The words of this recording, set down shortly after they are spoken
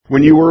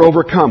When you were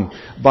overcome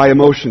by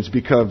emotions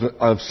because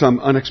of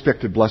some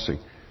unexpected blessing.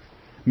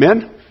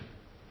 Men,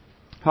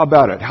 how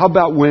about it? How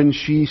about when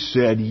she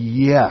said,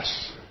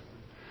 yes,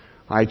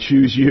 I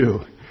choose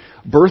you?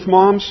 Birth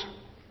moms,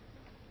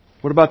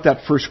 what about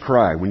that first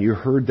cry, when you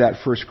heard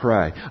that first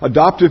cry?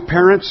 Adoptive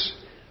parents,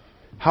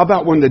 how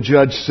about when the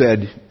judge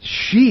said,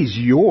 she's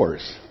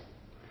yours?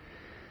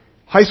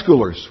 High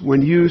schoolers,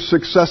 when you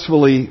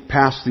successfully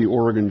passed the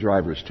Oregon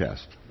driver's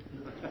test.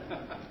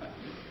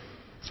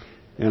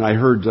 And I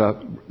heard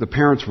the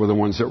parents were the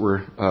ones that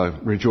were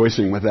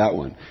rejoicing with that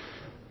one.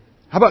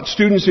 How about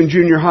students in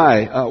junior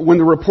high, when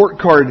the report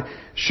card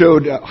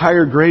showed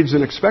higher grades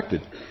than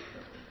expected?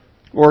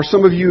 Or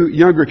some of you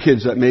younger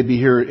kids that may be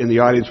here in the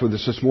audience with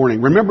us this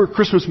morning. Remember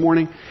Christmas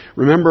morning?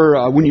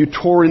 Remember when you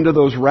tore into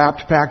those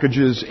wrapped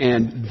packages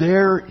and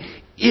there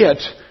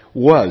it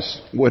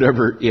was,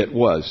 whatever it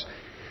was.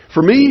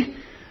 For me,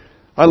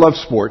 I love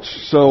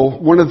sports. So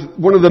one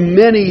of the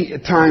many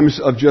times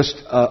of just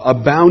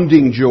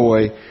abounding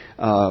joy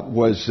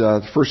was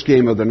the first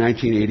game of the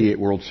 1988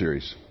 World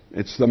Series.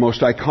 It's the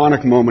most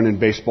iconic moment in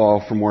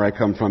baseball from where I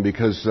come from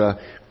because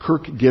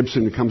Kirk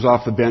Gibson comes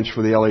off the bench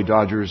for the LA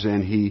Dodgers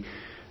and he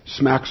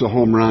smacks a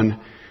home run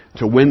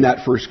to win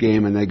that first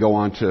game, and they go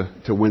on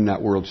to win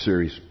that World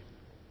Series.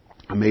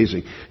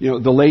 Amazing. You know,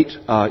 the late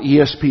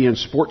ESPN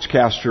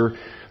sportscaster,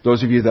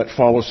 those of you that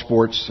follow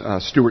sports,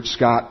 Stuart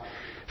Scott,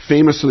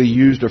 famously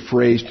used a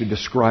phrase to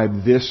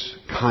describe this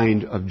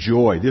kind of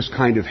joy, this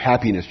kind of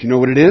happiness. Do you know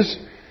what it is?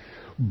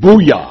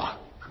 Booyah!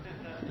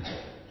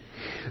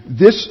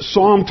 This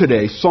psalm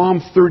today,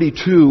 Psalm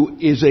 32,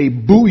 is a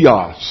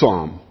booyah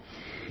psalm.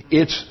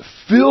 It's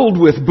filled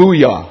with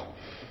booyah.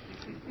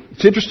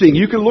 It's interesting.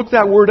 You can look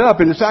that word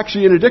up, and it's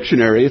actually in a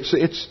dictionary.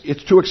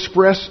 It's to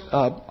express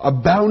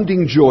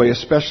abounding joy,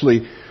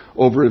 especially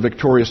over a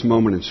victorious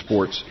moment in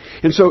sports.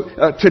 And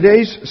so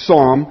today's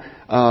psalm,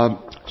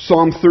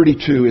 Psalm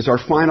 32, is our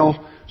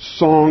final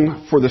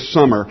song for the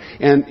summer.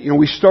 And you know,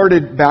 we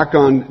started back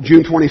on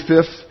June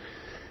 25th.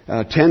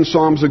 10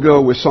 Psalms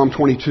ago with Psalm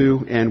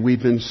 22, and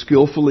we've been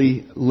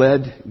skillfully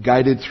led,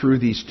 guided through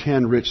these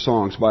 10 rich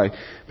songs by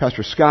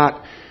Pastor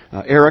Scott,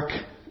 Eric,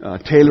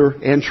 Taylor,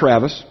 and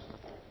Travis.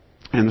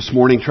 And this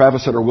morning,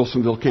 Travis at our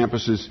Wilsonville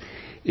campus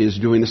is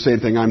doing the same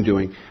thing I'm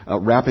doing,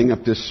 wrapping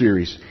up this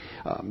series.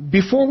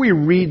 Before we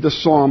read the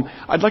psalm,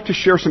 I'd like to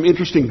share some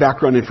interesting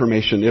background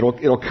information.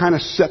 It'll kind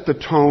of set the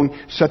tone,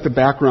 set the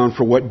background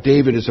for what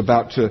David is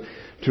about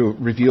to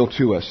reveal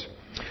to us.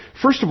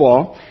 First of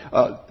all,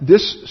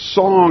 this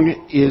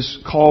song is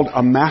called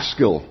a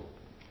maskil.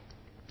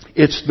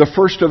 It's the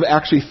first of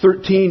actually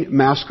 13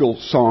 maskil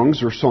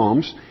songs or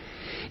psalms.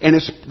 And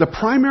it's the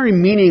primary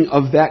meaning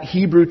of that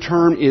Hebrew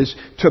term is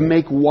to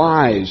make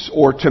wise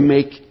or to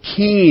make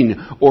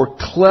keen or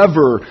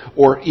clever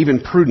or even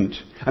prudent.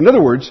 In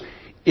other words,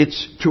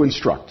 it's to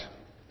instruct.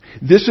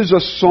 This is a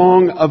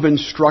song of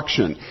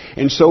instruction.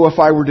 And so if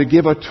I were to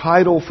give a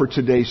title for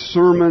today's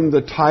sermon,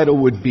 the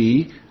title would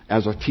be,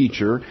 as a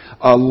teacher,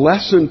 a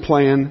lesson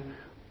plan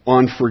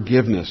on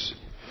forgiveness.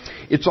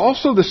 It's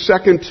also the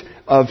second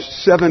of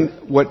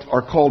 7 what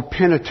are called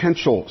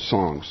penitential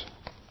songs.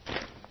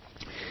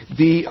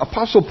 The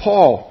Apostle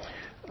Paul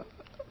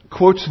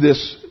quotes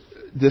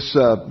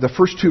the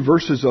first 2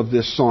 verses of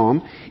this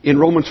psalm in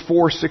Romans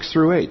 4, 6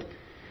 through 8.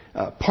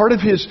 Part of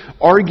his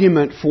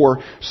argument for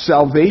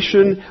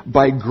salvation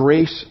by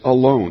grace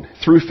alone,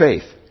 through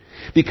faith.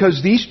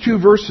 Because these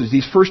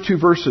first 2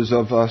 verses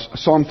of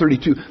Psalm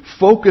 32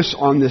 focus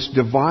on this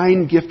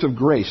divine gift of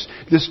grace,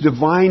 this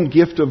divine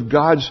gift of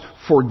God's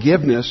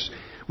forgiveness,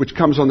 which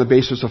comes on the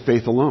basis of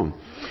faith alone.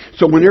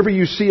 So whenever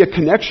you see a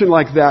connection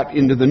like that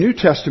into the New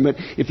Testament,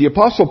 if the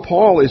Apostle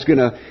Paul is going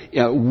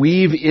to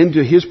weave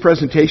into his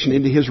presentation,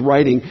 into his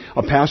writing,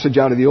 a passage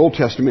out of the Old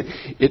Testament,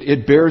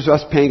 it bears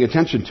us paying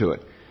attention to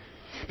it.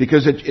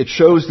 Because it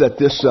shows that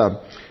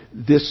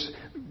this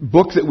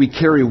book that we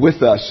carry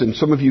with us, and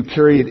some of you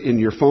carry it in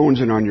your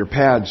phones and on your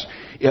pads,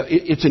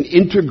 it's an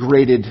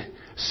integrated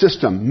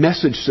system,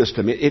 message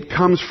system. It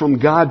comes from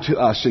God to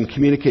us and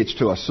communicates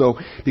to us. So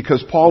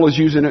because Paul is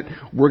using it,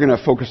 we're going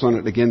to focus on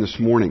it again this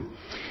morning.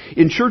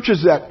 In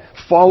churches that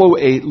follow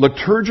a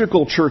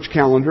liturgical church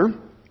calendar,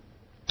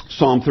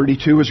 Psalm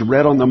 32 is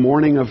read on the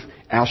morning of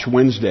Ash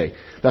Wednesday.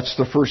 That's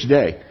the first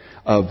day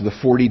of the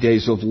 40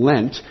 days of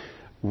Lent,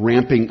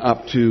 ramping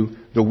up to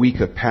the week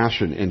of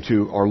Passion and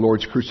to our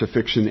Lord's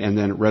crucifixion and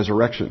then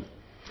resurrection.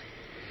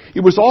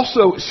 It was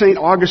also St.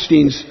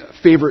 Augustine's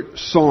favorite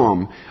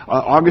psalm.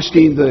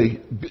 Augustine,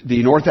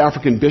 the North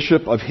African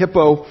bishop of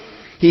Hippo,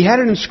 he had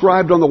it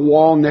inscribed on the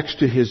wall next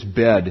to his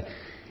bed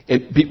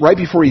right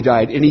before he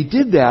died. And he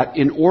did that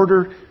in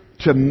order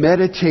to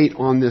meditate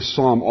on this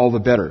psalm all the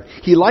better.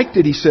 He liked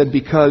it, he said,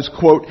 because,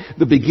 quote,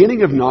 the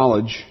beginning of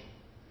knowledge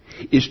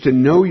is to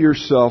know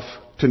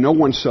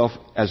oneself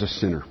as a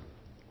sinner.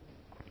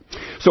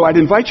 So I'd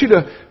invite you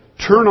to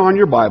turn on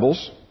your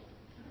Bibles,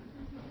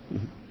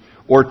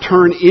 or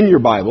turn in your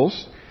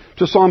Bibles,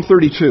 to Psalm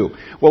 32.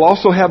 We'll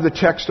also have the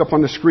text up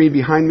on the screen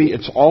behind me.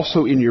 It's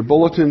also in your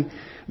bulletin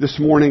this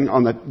morning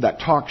on that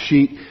talk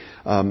sheet.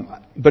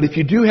 But if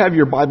you do have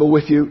your Bible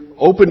with you,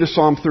 open to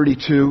Psalm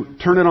 32,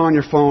 turn it on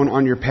your phone,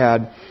 on your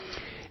pad,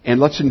 and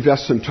let's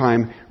invest some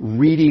time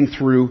reading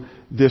through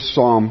this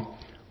psalm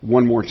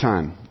one more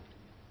time.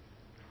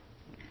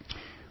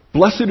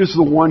 Blessed is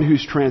the one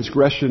whose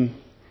transgression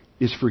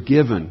is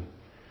forgiven,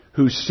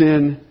 whose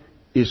sin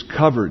is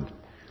covered.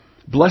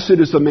 Blessed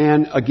is the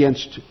man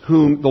against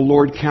whom the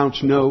Lord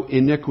counts no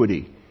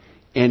iniquity,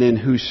 and in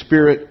whose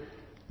spirit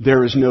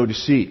there is no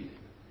deceit.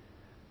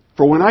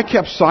 For when I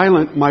kept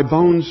silent, my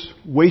bones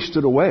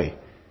wasted away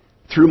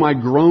through my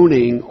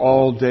groaning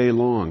all day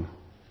long.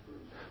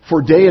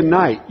 For day and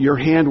night your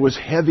hand was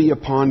heavy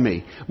upon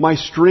me. My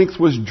strength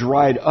was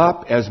dried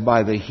up as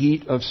by the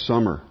heat of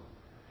summer.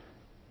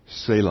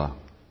 Selah.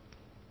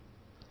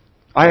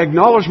 I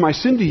acknowledged my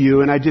sin to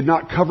you, and I did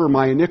not cover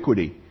my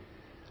iniquity.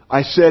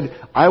 I said,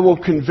 I will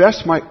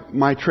confess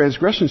my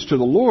transgressions to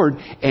the Lord,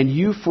 and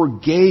you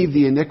forgave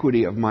the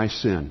iniquity of my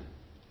sin.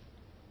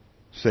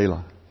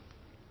 Selah.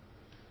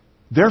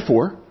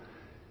 Therefore,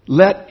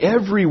 let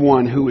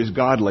everyone who is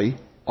godly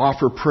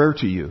offer prayer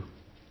to you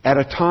at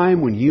a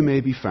time when you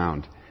may be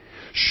found.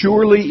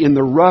 Surely in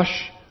the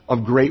rush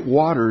of great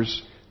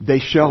waters they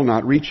shall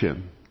not reach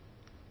him.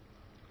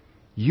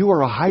 You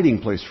are a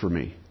hiding place for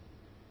me.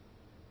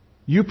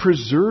 You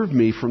preserve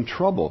me from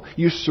trouble.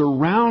 You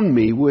surround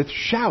me with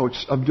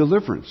shouts of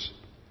deliverance.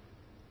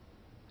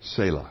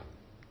 Selah.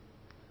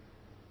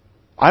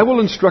 I will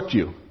instruct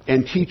you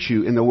and teach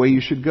you in the way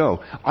you should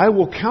go. I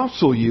will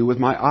counsel you with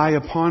my eye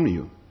upon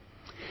you.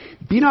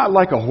 Be not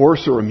like a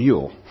horse or a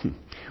mule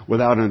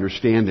without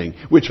understanding,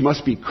 which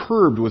must be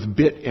curbed with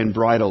bit and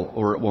bridle,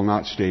 or it will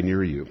not stay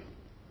near you.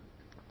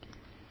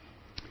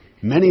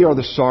 Many are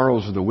the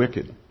sorrows of the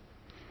wicked,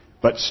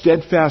 but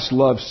steadfast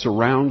love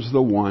surrounds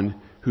the one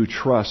who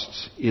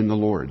trusts in the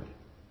Lord.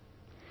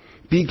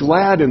 Be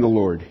glad in the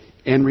Lord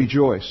and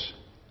rejoice,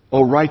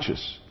 O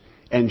righteous,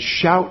 and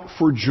shout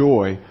for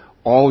joy,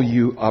 all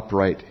you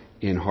upright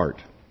in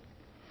heart.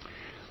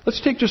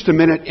 Let's take just a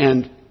minute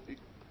and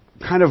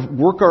kind of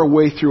work our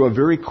way through a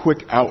very quick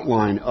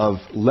outline of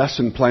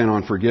lesson plan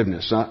on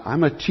forgiveness.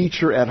 I'm a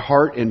teacher at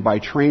heart and by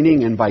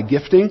training and by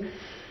gifting,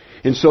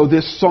 and so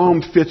this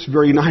psalm fits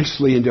very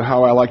nicely into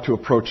how I like to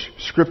approach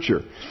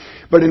Scripture.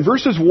 But in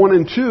verses 1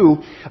 and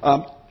 2,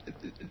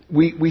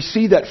 we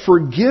see that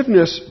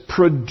forgiveness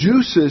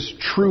produces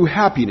true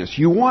happiness.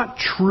 You want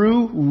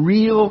true,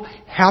 real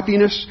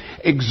happiness,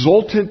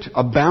 exultant,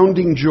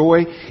 abounding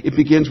joy, it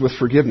begins with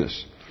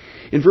forgiveness.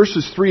 In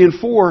verses 3 and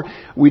 4,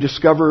 we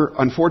discover,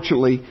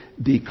 unfortunately,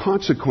 the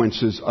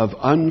consequences of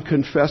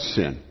unconfessed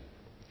sin.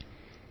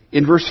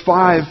 In verse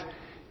 5,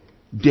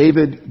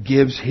 David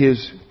gives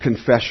his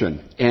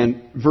confession.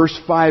 And verse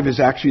 5 is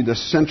actually the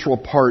central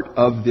part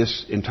of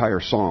this entire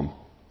psalm.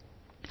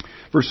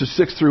 Verses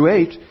 6 through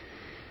 8,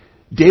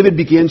 David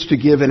begins to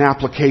give an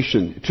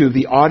application to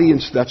the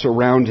audience that's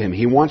around him.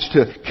 He wants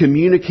to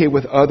communicate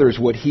with others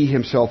what he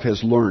himself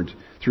has learned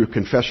through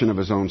confession of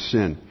his own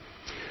sin.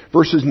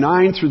 Verses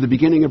 9 through the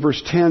beginning of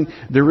verse 10,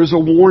 there is a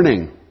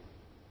warning.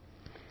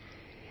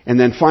 And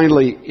then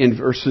finally, in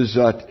verses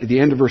at the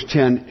end of verse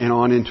 10 and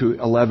on into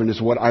 11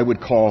 is what I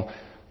would call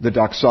the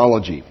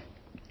doxology.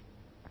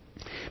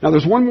 Now,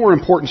 there's one more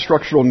important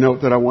structural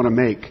note that I want to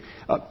make.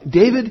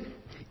 David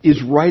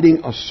is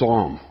writing a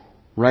psalm,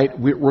 right?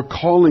 We're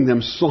calling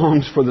them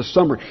songs for the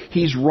summer.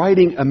 He's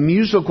writing a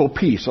musical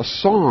piece, a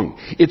song.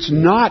 It's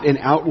not an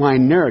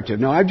outline narrative.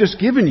 Now, I've just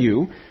given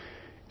you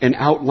an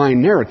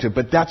outline narrative,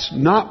 but that's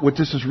not what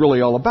this is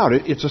really all about.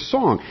 It's a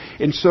song.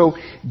 And so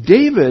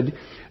David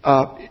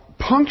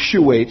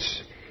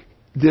punctuates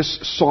this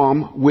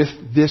psalm with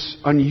this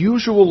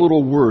unusual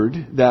little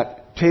word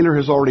that Taylor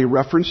has already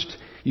referenced.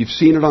 You've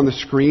seen it on the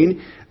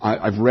screen.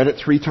 I've read it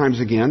 3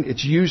 times again.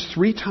 It's used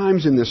 3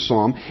 times in this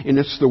psalm, and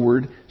it's the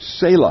word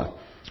Selah,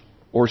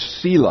 or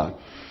Selah.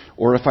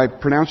 Or if I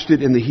pronounced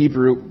it in the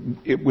Hebrew,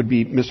 it would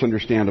be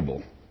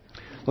misunderstandable.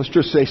 Let's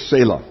just say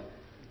Selah.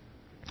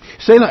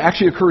 Selah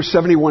actually occurs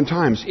 71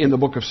 times in the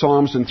book of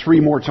Psalms and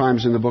 3 more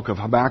times in the book of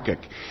Habakkuk.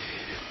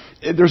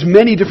 There's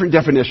many different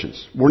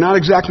definitions. We're not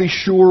exactly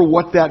sure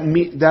what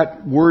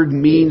that word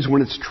means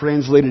when it's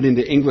translated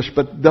into English,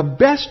 but the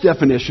best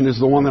definition is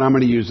the one that I'm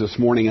going to use this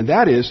morning, and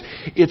that is,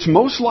 it's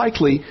most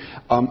likely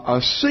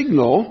a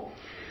signal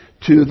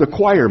to the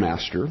choir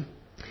master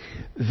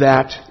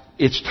that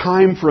it's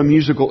time for a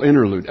musical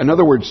interlude. In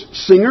other words,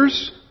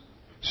 singers,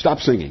 stop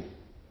singing.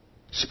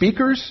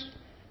 Speakers,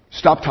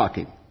 stop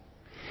talking.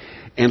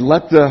 And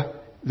let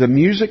the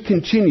music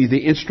continue,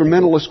 the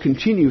instrumentalists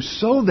continue,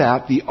 so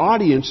that the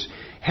audience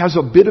has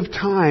a bit of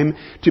time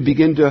to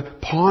begin to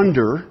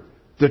ponder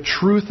the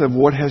truth of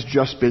what has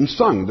just been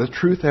sung, the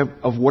truth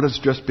of what has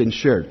just been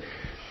shared.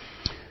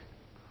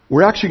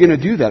 We're actually going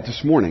to do that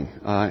this morning.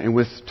 And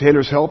with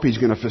Taylor's help, he's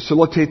going to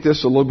facilitate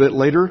this a little bit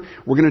later.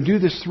 We're going to do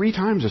this 3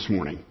 times this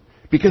morning,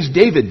 because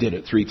David did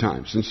it 3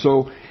 times. And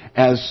so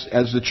as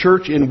the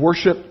church in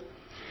worship,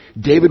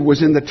 David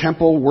was in the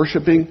temple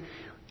worshiping.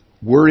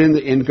 We're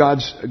in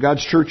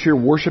God's church here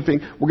worshiping.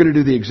 We're going to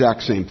do the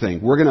exact same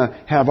thing. We're going to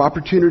have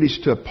opportunities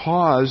to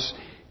pause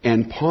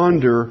and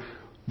ponder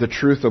the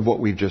truth of what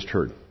we've just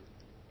heard.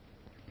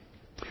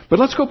 But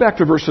let's go back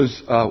to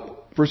verses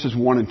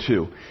 1 and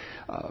 2.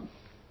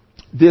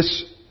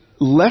 This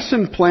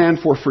lesson plan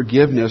for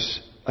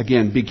forgiveness,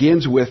 again,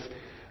 begins with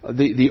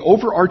the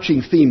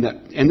overarching theme that,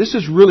 and this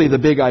is really the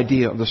big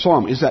idea of the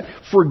psalm, is that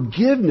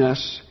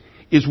forgiveness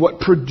is what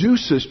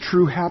produces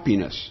true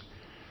happiness.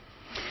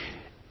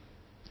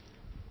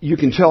 You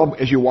can tell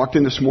as you walked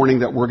in this morning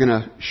that we're going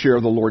to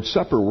share the Lord's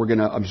Supper. We're going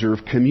to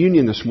observe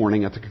communion this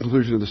morning at the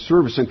conclusion of the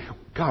service. And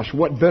gosh,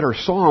 what better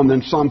psalm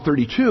than Psalm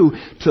 32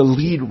 to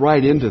lead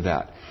right into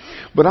that?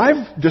 But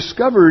I've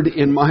discovered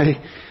in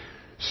my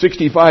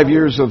 65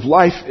 years of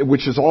life,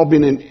 which has all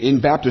been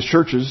in Baptist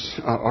churches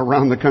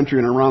around the country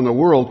and around the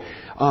world,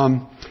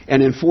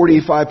 and in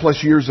 45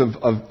 plus years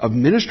of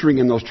ministering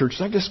in those churches,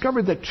 I've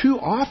discovered that too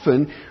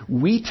often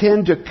we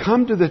tend to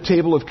come to the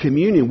table of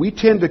communion. We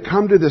tend to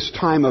come to this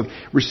time of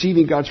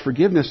receiving God's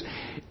forgiveness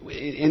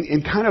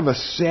in kind of a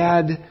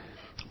sad,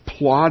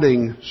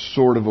 plodding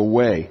sort of a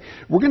way.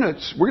 We're going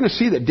to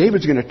see that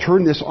David's going to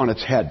turn this on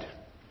its head.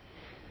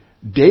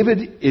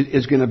 David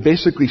is going to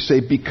basically say,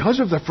 because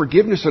of the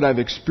forgiveness that I've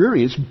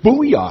experienced,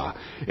 booyah,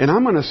 and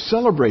I'm going to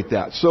celebrate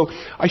that. So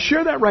I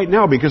share that right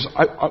now because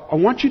I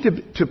want you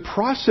to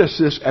process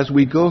this as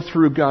we go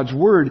through God's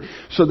Word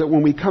so that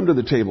when we come to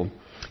the table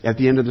at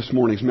the end of this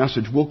morning's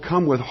message, we'll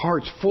come with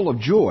hearts full of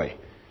joy.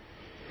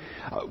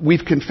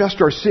 We've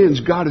confessed our sins,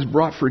 God has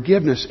brought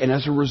forgiveness, and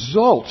as a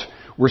result,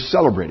 we're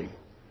celebrating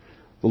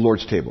the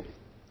Lord's table.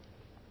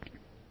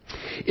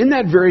 In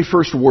that very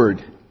first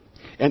word,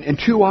 and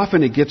too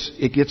often it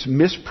gets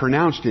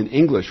mispronounced in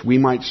English. We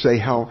might say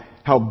how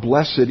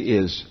blessed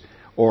is,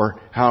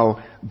 or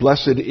how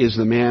blessed is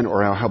the man,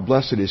 or how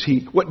blessed is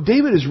he. What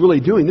David is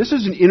really doing, this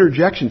is an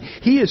interjection.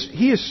 He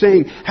is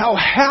saying how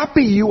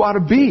happy you ought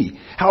to be,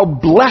 how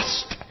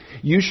blessed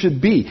you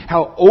should be,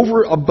 how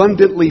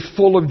overabundantly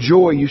full of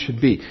joy you should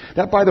be.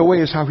 That, by the way,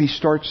 is how he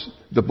starts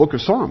the book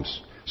of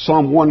Psalms.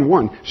 Psalm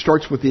 1:1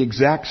 starts with the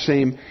exact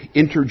same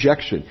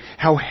interjection.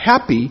 How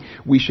happy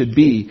we should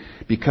be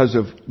because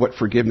of what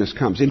forgiveness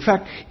comes. In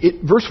fact,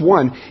 verse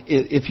 1,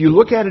 if you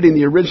look at it in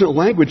the original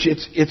language,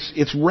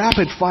 it's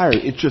rapid fire.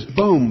 It's just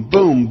boom,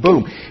 boom,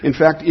 boom. In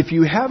fact, if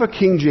you have a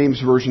King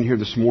James version here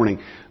this morning,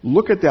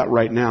 look at that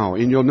right now,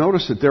 and you'll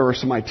notice that there are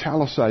some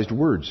italicized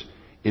words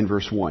in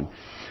verse 1.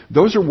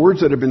 Those are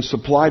words that have been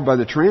supplied by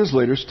the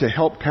translators to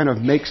help kind of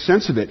make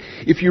sense of it.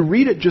 If you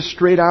read it just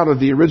straight out of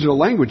the original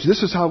language,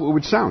 this is how it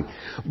would sound.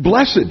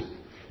 Blessed,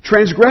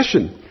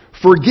 transgression,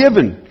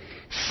 forgiven,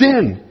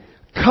 sin,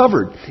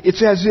 covered.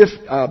 It's as if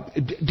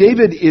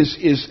David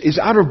is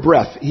out of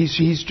breath.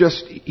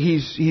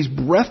 He's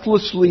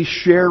breathlessly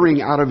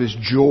sharing out of his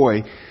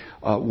joy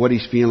what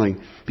he's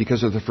feeling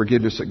because of the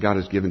forgiveness that God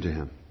has given to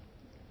him.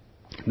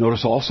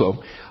 Notice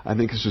also, I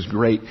think this is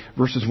great,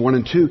 verses 1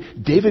 and 2,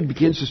 David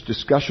begins this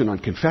discussion on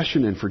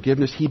confession and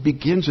forgiveness. He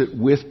begins it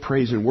with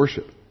praise and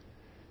worship.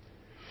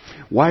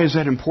 Why is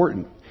that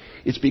important?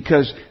 It's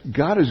because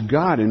God is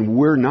God and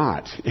we're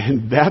not.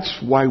 And that's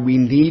why we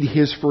need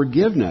His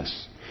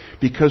forgiveness.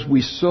 Because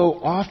we so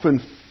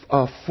often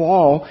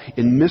fall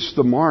and miss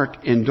the mark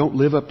and don't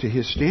live up to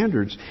His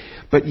standards.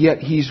 But yet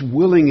He's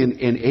willing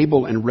and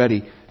able and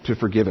ready to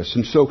forgive us.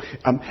 And so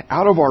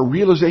out of our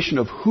realization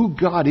of who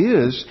God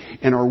is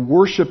and our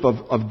worship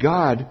of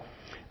God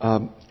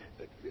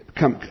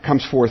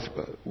comes forth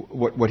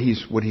what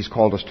He's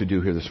called us to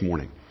do here this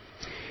morning.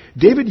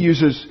 David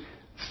uses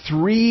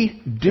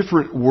 3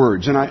 different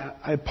words, and I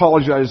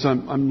apologize,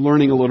 I'm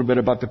learning a little bit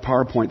about the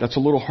PowerPoint. That's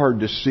a little hard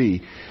to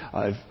see.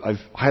 I've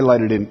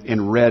highlighted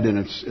in red, and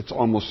it's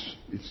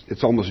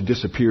almost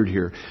disappeared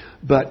here.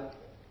 But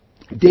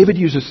David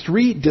uses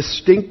 3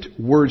 distinct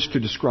words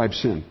to describe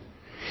sin.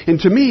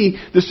 And to me,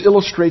 this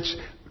illustrates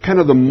kind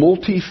of the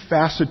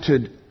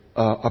multifaceted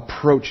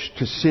approach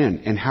to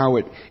sin and how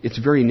its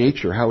very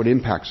nature, how it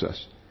impacts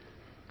us.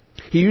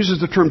 He uses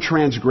the term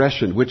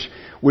transgression, which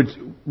would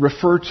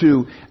refer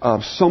to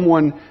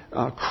someone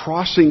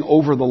crossing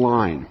over the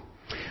line.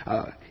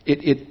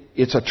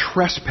 It's a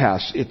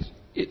trespass.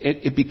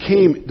 It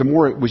became, the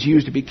more it was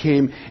used, it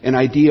became an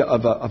idea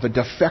of a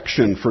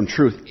defection from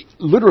truth.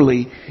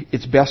 Literally,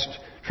 it's best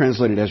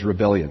translated as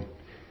rebellion.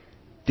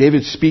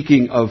 David's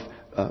speaking of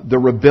the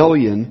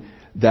rebellion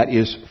that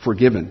is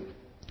forgiven.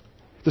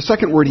 The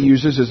second word he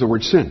uses is the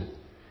word sin.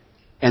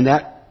 And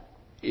that,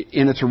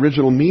 in its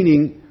original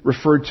meaning,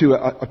 referred to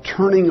a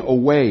turning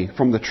away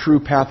from the true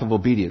path of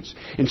obedience.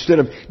 Instead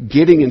of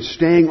getting and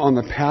staying on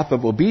the path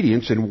of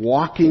obedience and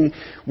walking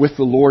with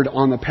the Lord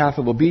on the path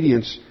of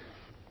obedience,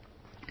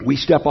 we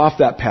step off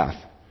that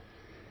path.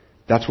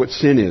 That's what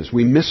sin is.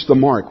 We miss the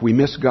mark. We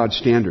miss God's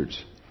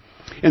standards.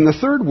 And the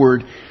third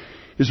word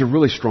is a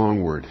really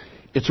strong word.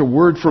 It's a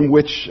word from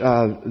which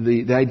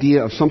the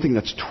idea of something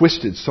that's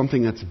twisted,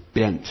 something that's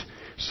bent,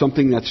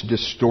 something that's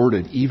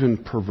distorted, even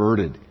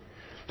perverted.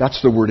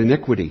 That's the word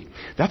iniquity.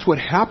 That's what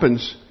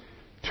happens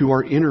to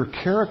our inner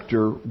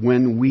character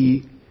when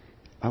we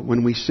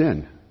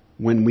sin,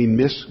 when we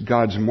miss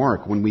God's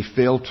mark, when we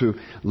fail to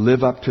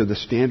live up to the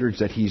standards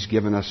that He's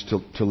given us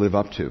to live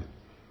up to.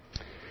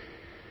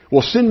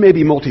 Well, sin may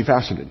be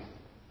multifaceted,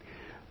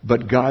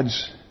 but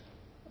God's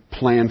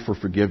plan for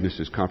forgiveness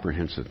is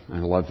comprehensive. I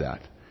love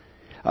that.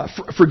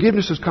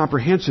 Forgiveness is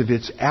comprehensive.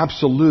 It's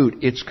absolute.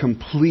 It's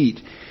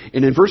complete.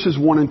 And in verses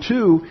 1 and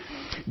 2,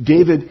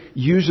 David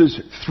uses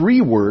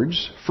 3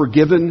 words,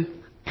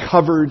 forgiven,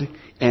 covered,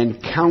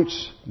 and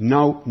counts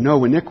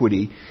no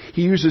iniquity.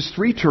 He uses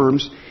 3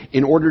 terms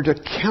in order to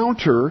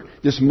counter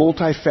this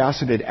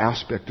multifaceted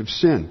aspect of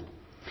sin.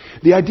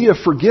 The idea of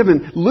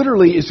forgiven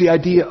literally is the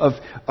idea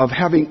of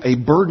having a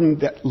burden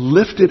that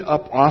lifted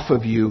up off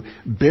of you,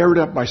 bared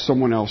up by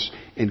someone else,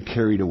 and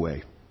carried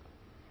away.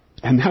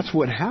 And that's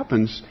what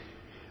happens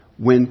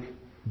when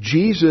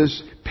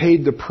Jesus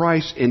paid the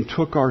price and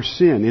took our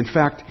sin. In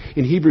fact,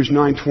 in Hebrews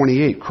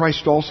 9:28,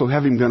 Christ also,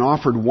 having been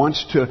offered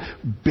once to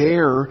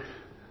bear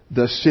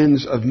the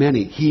sins of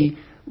many, He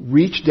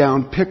reached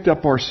down, picked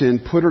up our sin,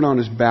 put it on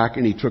His back,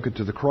 and He took it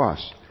to the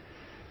cross.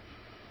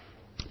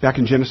 Back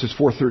in Genesis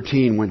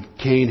 4:13, when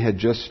Cain had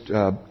just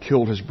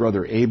killed his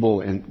brother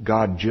Abel and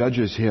God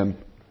judges him,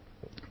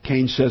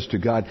 Cain says to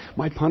God,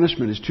 "My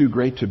punishment is too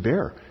great to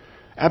bear."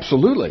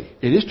 Absolutely,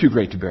 it is too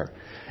great to bear.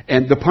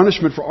 And the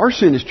punishment for our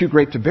sin is too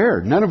great to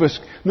bear. None of us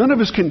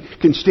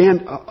can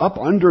stand up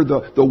under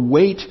the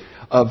weight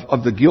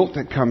of the guilt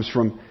that comes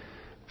from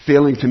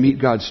failing to meet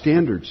God's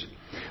standards.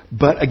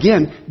 But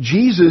again,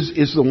 Jesus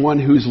is the one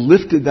who's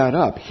lifted that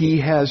up.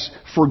 He has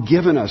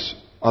forgiven us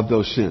of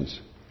those sins.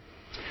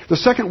 The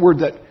second word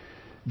that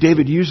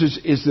David uses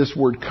is this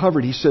word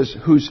covered. He says,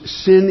 whose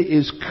sin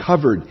is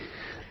covered.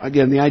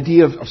 Again, the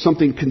idea of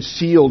something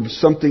concealed,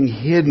 something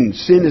hidden.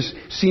 Sin is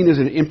seen as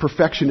an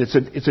imperfection.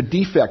 It's a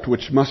defect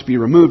which must be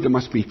removed. It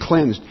must be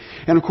cleansed.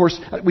 And of course,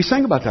 we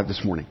sang about that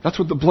this morning. That's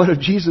what the blood of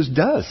Jesus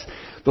does.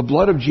 The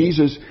blood of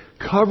Jesus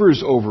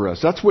covers over us.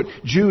 That's what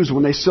Jews,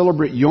 when they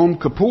celebrate Yom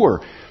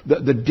Kippur,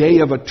 the Day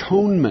of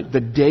Atonement,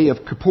 the Day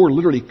of Kippur,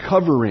 literally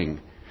covering.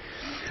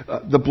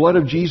 The blood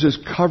of Jesus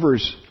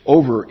covers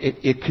over.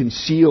 It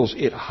conceals.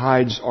 It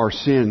hides our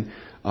sin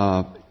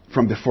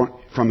from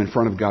in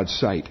front of God's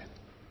sight.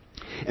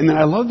 And then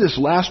I love this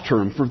last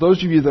term. For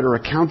those of you that are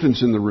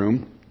accountants in the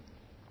room,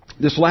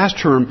 this last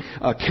term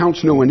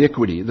counts no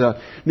iniquity. The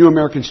New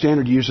American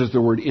Standard uses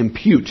the word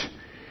impute.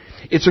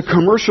 It's a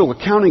commercial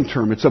accounting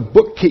term. It's a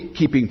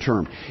bookkeeping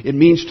term. It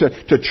means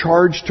to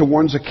charge to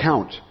one's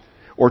account,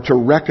 or to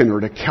reckon, or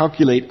to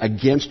calculate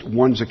against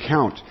one's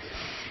account.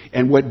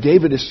 And what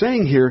David is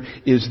saying here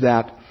is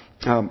that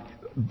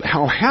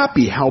how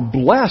happy, how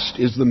blessed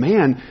is the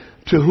man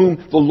to whom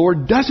the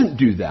Lord doesn't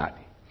do that.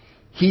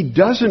 He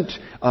doesn't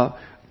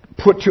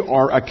put to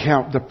our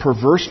account the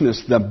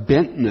perverseness, the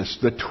bentness,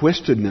 the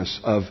twistedness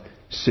of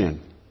sin.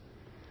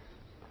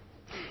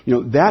 You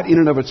know, that in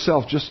and of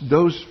itself, just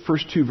those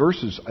first 2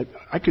 verses,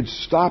 I could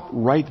stop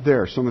right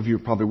there. Some of you are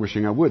probably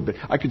wishing I would, but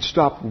I could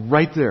stop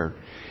right there.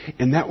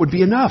 And that would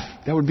be enough.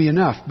 That would be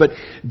enough. But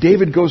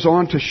David goes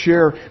on to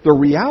share the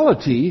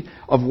reality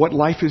of what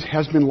life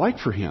has been like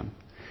for him.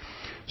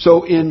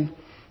 So in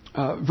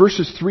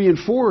verses 3 and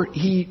 4,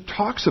 he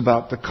talks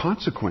about the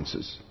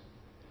consequences.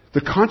 The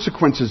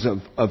consequences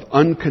of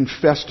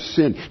unconfessed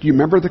sin. Do you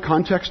remember the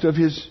context of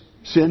his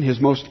sin,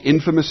 his most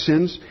infamous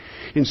sins?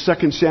 In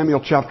 2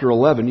 Samuel chapter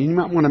 11, you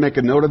might want to make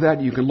a note of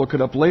that. You can look it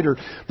up later.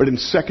 But in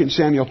 2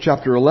 Samuel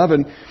chapter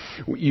 11,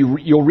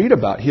 you'll read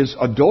about his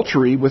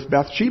adultery with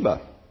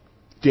Bathsheba.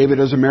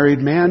 David as a married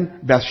man,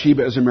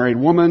 Bathsheba as a married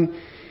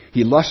woman.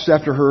 He lusts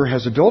after her,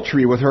 has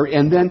adultery with her,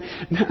 and then,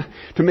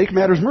 to make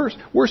matters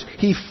worse,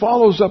 he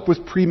follows up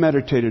with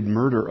premeditated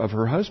murder of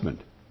her husband.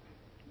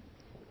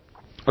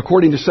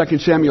 According to 2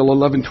 Samuel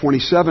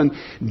 11:27,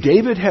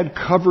 David had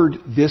covered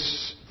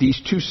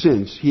these 2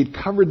 sins. He had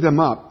covered them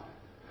up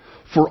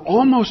for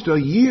almost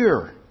a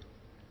year.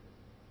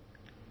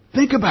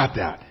 Think about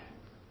that.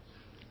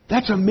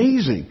 That's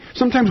amazing.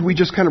 Sometimes we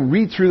just kind of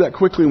read through that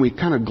quickly and we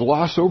kind of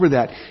gloss over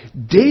that.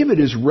 David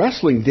is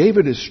wrestling.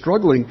 David is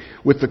struggling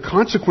with the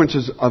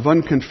consequences of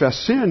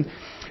unconfessed sin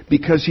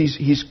because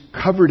he's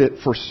covered it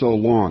for so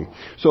long.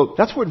 So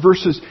that's what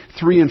verses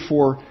 3 and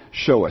 4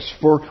 show us.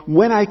 For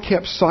when I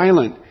kept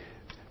silent,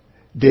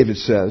 David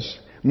says,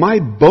 my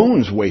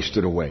bones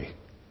wasted away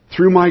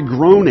through my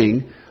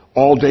groaning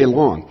all day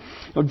long.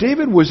 Now,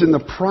 David was in the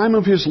prime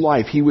of his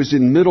life. He was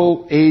in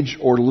middle age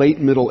or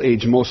late middle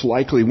age, most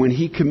likely, when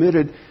he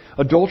committed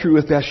adultery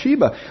with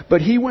Bathsheba.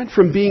 But he went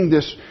from being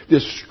this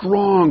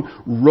strong,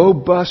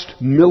 robust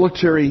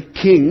military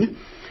king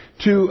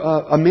to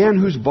a man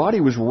whose body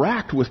was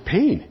racked with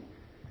pain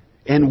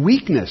and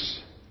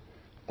weakness,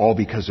 all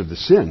because of the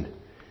sin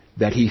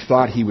that he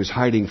thought he was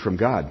hiding from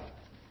God.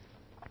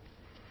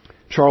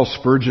 Charles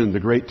Spurgeon, the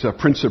great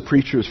prince of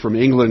preachers from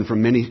England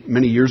from many,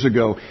 many years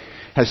ago,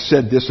 has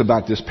said this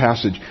about this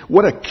passage.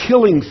 What a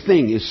killing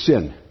thing is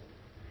sin.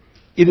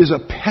 It is a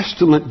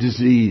pestilent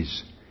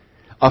disease,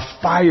 a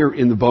fire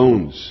in the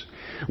bones.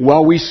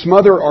 While we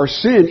smother our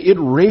sin, it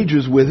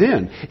rages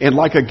within, and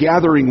like a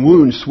gathering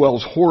wound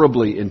swells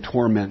horribly and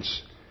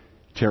torments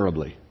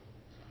terribly.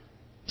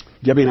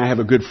 Debbie and I have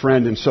a good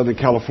friend in Southern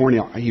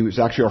California. He was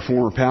actually our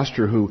former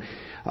pastor who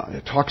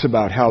talks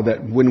about how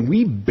that when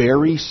we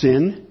bury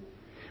sin,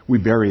 we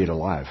bury it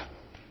alive.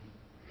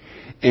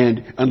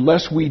 And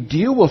unless we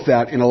deal with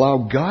that and allow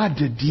God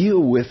to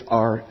deal with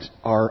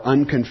our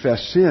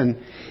unconfessed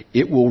sin,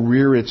 it will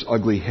rear its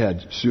ugly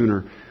head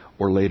sooner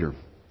or later.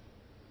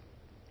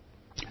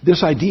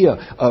 This idea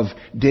of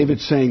David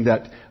saying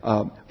that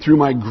through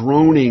my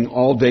groaning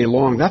all day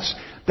long,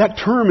 that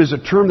term is a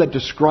term that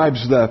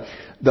describes the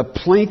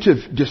plaintive,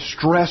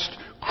 distressed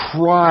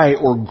cry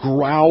or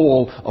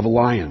growl of a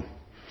lion.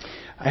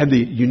 I had the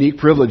unique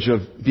privilege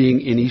of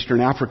being in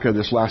Eastern Africa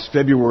this last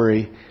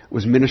February,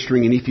 was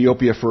ministering in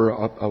Ethiopia for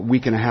a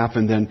week and a half,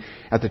 and then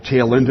at the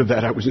tail end of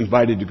that I was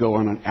invited to go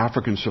on an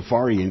African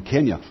safari in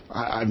Kenya.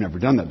 I've never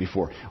done that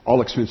before.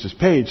 All expenses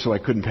paid, so I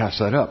couldn't pass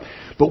that up.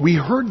 But we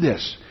heard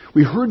this.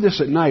 We heard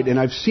this at night, and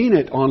I've seen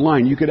it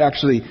online. You could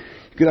actually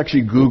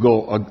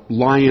Google a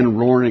lion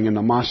roaring in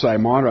the Masai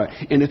Mara,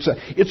 and it's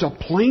a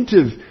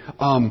plaintive,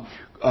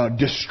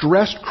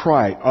 distressed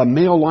cry.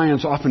 Male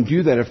lions often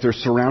do that if they're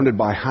surrounded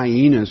by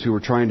hyenas who are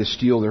trying to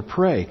steal their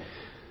prey.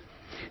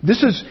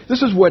 This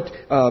is what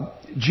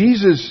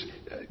Jesus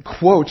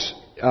quotes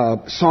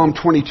Psalm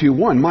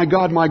 22:1. My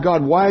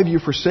God, why have you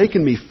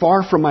forsaken me?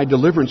 Far from my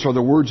deliverance are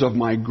the words of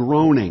my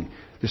groaning,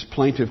 this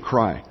plaintive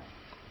cry.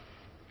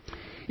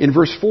 In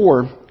verse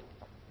 4,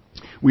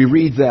 we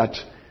read that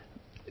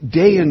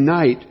day and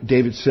night,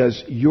 David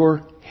says,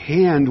 your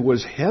hand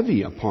was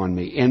heavy upon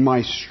me, and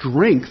my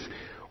strength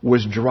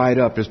was dried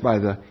up as by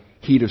the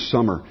heat of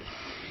summer.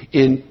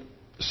 In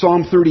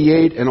Psalm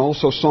 38 and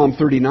also Psalm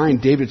 39,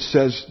 David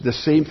says the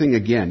same thing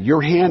again.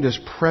 Your hand is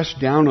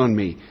pressed down on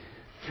me.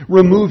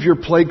 Remove your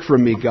plague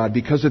from me, God.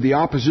 Because of the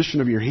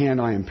opposition of your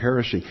hand, I am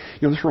perishing.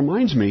 This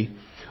reminds me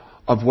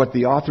of what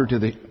the author to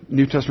the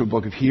New Testament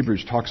book of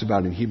Hebrews talks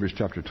about in Hebrews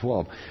chapter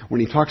 12,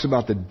 when he talks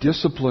about the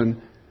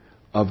discipline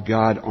of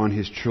God on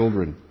His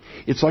children.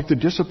 It's like the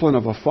discipline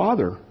of a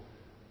father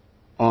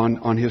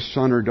on his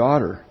son or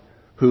daughter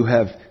who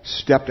have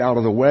stepped out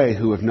of the way,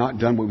 who have not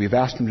done what we've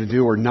asked them to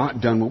do or not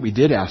done what we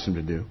did ask them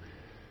to do.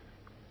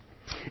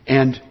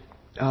 And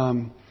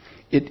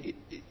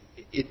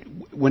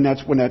when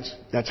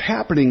that's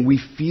happening, we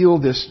feel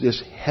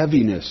this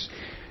heaviness.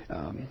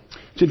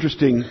 It's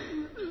interesting.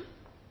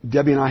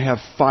 Debbie and I have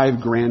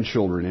 5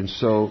 grandchildren, and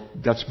so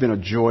that's been a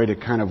joy to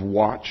kind of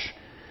watch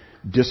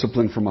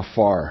discipline from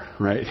afar,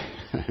 right?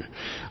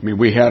 I mean,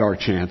 we had our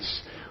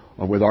chance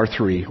with our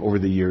 3 over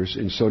the years,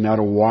 and so now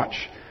to watch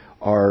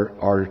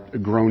our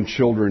grown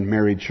children,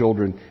 married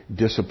children,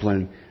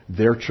 discipline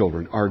their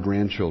children, our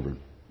grandchildren.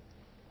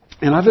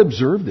 And I've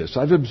observed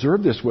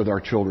this with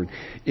our children,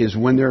 is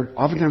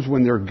oftentimes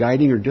when they're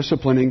guiding or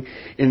disciplining,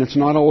 and it's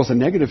not always a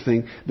negative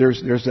thing,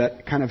 there's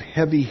that kind of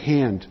heavy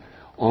hand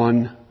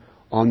on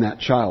that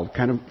child,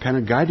 kind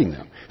of guiding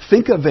them.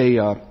 Think of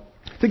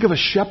a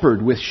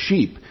shepherd with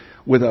sheep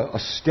with a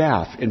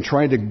staff and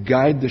trying to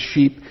guide the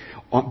sheep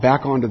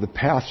back onto the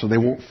path so they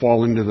won't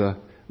fall into the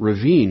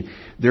ravine.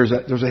 There's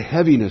a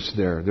heaviness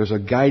there. There's a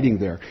guiding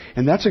there.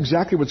 And that's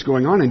exactly what's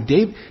going on. And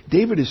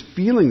David is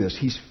feeling this.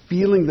 He's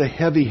feeling the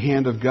heavy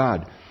hand of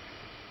God.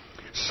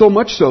 So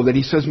much so that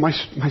he says, my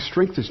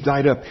strength has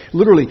died up.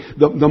 Literally,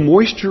 the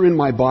moisture in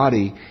my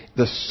body,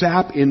 the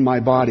sap in my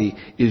body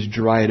is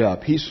dried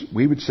up.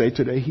 We would say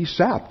today, he's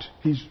sapped.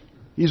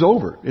 He's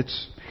over.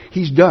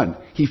 He's done.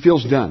 He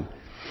feels done.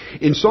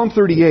 In Psalm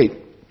 38,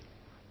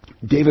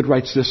 David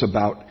writes this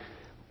about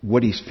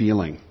what he's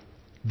feeling.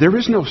 There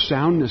is no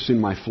soundness in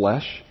my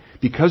flesh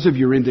because of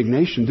your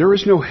indignation. There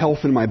is no health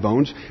in my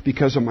bones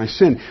because of my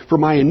sin. For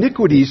my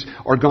iniquities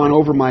are gone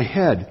over my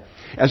head.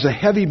 As a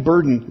heavy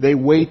burden, they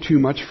weigh too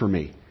much for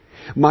me.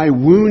 My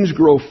wounds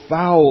grow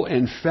foul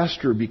and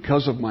fester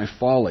because of my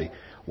folly.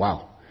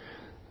 Wow.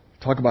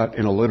 Talk about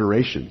an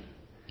alliteration.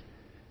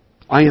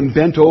 I am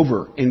bent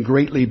over and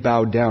greatly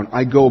bowed down.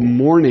 I go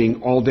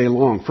mourning all day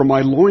long. For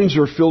my loins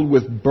are filled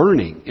with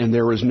burning, and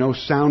there is no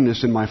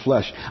soundness in my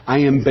flesh. I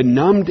am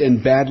benumbed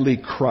and badly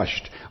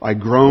crushed. I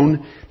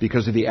groan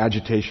because of the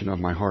agitation of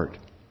my heart.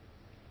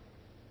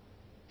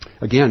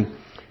 Again,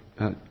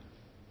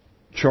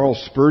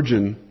 Charles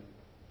Spurgeon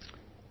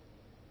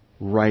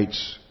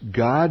writes,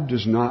 God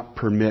does not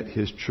permit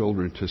His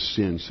children to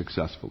sin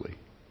successfully.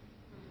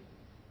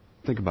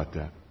 Think about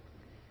that.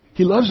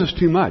 He loves us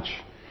too much.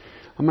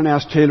 I'm going to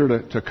ask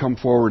Taylor to come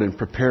forward and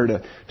prepare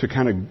to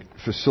kind of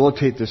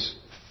facilitate this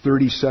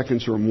 30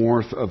 seconds or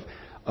more of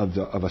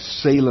a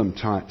Selah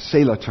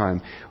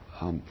time.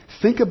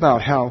 Think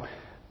about how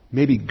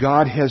maybe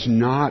God has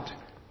not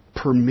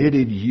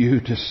permitted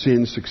you to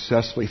sin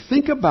successfully.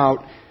 Think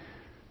about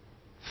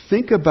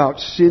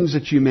sins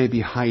that you may be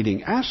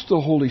hiding. Ask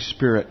the Holy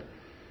Spirit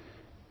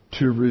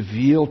to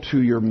reveal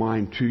to your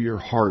mind, to your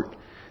heart,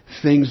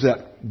 things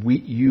that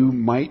you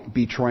might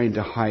be trying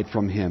to hide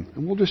from Him.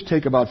 And we'll just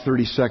take about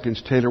 30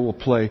 seconds. Taylor will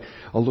play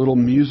a little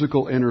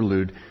musical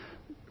interlude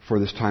for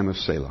this time of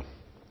Selah.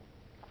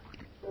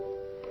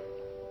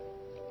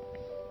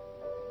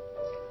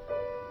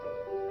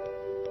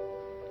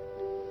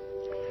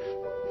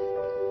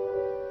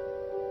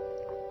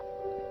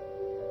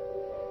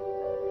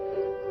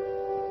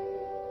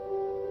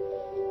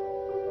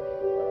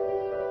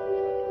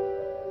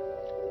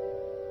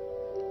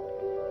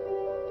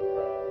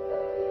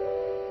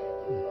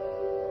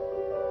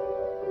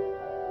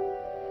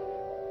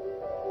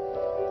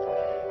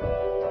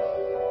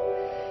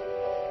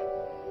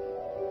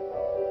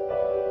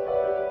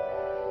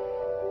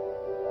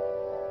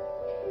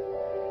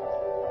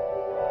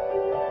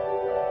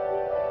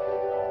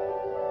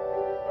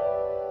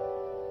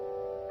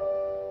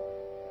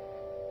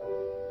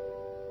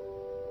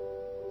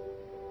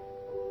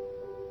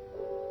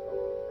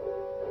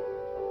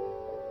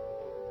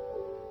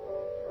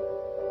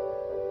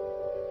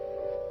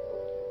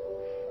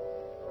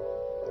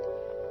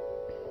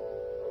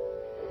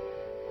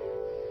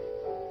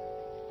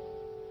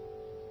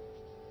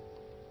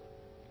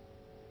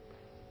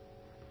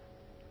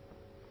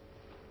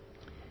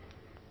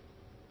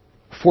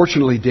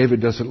 Fortunately,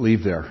 David doesn't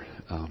leave there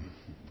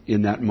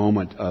in that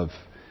moment of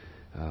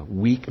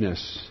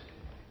weakness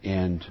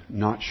and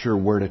not sure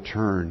where to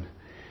turn.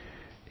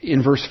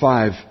 In verse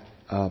 5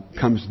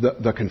 comes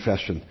the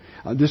confession.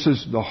 This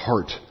is the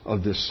heart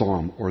of this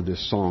psalm or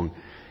this song.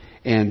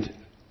 And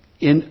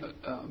in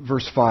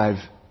verse 5,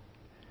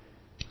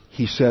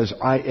 he says,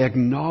 I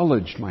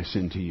acknowledged my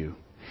sin to you,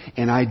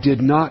 and I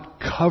did not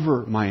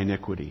cover my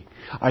iniquity.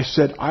 I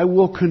said, I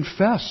will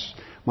confess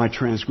my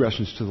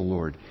transgressions to the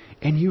Lord,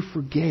 and you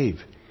forgave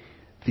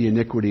the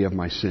iniquity of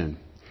my sin.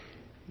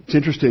 It's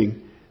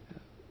interesting.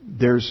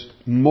 There's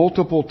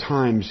multiple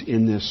times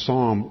in this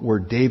psalm where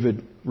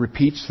David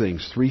repeats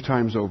things 3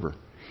 times over.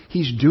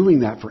 He's doing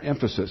that for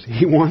emphasis.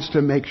 He wants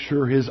to make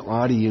sure his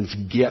audience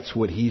gets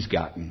what he's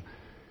gotten.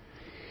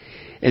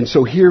 And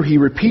so here he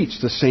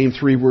repeats the same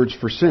 3 words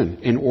for sin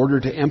in order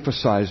to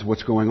emphasize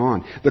what's going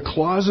on. The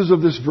clauses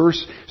of this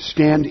verse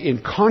stand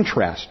in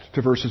contrast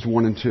to verses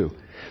 1 and 2.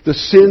 The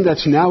sin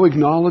that's now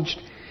acknowledged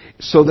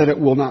so that it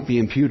will not be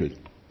imputed.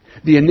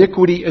 The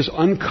iniquity is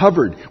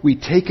uncovered. We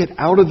take it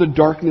out of the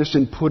darkness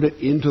and put it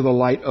into the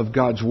light of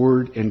God's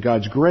Word and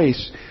God's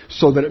grace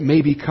so that it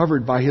may be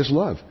covered by His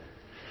love.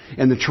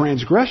 And the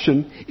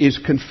transgression is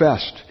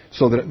confessed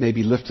so that it may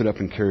be lifted up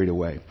and carried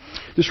away.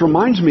 This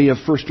reminds me of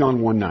 1 John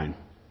 1:9.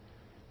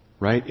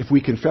 Right? If we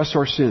confess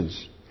our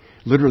sins,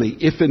 literally,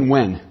 if and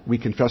when we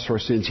confess our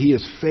sins, He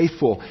is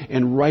faithful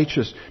and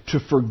righteous to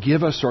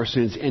forgive us our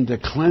sins and to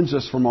cleanse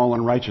us from all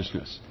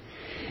unrighteousness.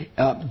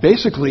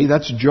 Basically,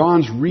 that's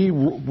John's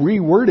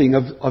rewording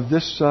of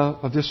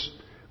this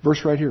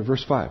verse right here,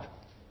 verse 5.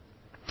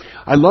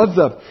 I love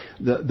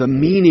the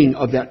meaning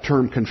of that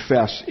term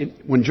confess.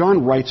 When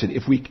John writes it,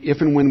 if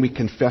and when we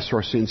confess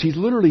our sins, he's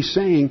literally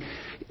saying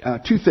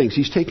 2 things.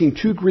 He's taking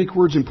 2 Greek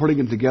words and putting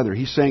them together.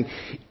 He's saying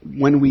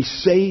when we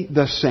say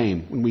the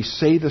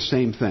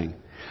same thing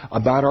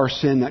about our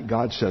sin that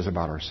God says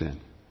about our sin.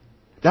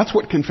 That's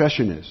what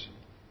confession is.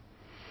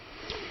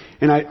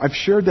 And I've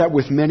shared that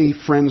with many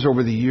friends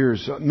over the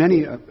years,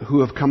 many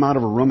who have come out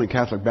of a Roman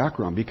Catholic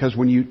background, because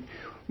when you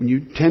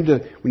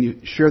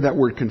share that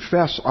word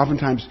confess,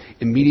 oftentimes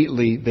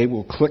immediately they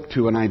will click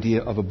to an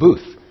idea of a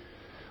booth.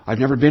 I've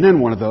never been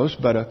in one of those,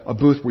 but a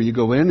booth where you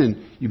go in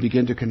and you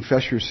begin to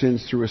confess your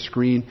sins through a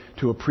screen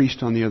to a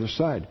priest on the other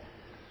side.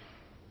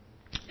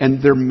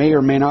 And there may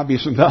or may not be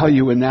some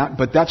value in that,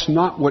 but that's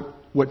not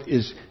what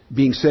is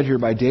being said here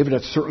by David.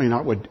 That's certainly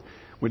not what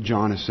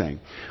John is saying.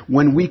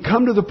 When we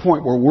come to the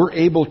point where we're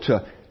able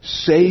to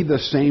say the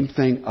same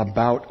thing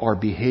about our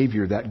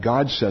behavior that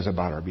God says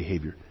about our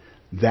behavior,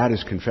 that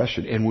is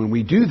confession. And when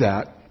we do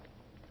that,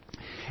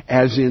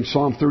 as in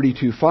Psalm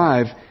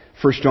 32:5,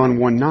 1 John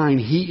 1:9,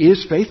 He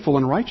is faithful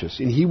and righteous,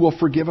 and He will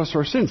forgive us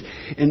our sins.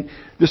 And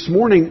this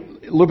morning,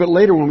 a little bit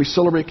later when we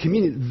celebrate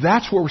communion,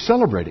 that's what we're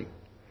celebrating.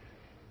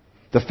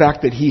 The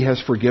fact that He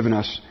has forgiven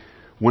us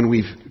when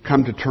we've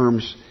come to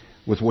terms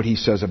with what He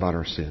says about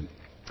our sin.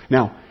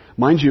 Now,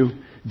 mind you,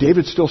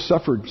 David still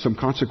suffered some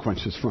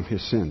consequences from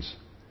his sins.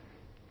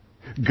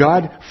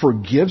 God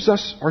forgives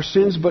us our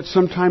sins, but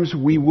sometimes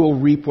we will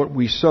reap what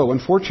we sow.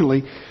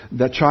 Unfortunately,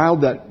 the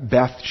child that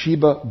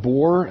Bathsheba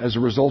bore as a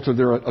result of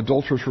their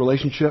adulterous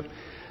relationship,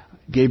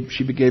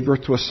 she gave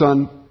birth to a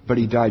son, but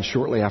he died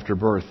shortly after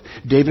birth.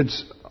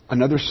 David's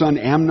another son,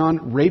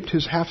 Amnon, raped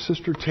his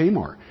half-sister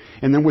Tamar,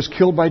 and then was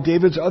killed by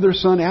David's other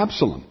son,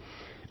 Absalom.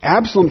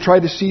 Absalom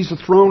tried to seize the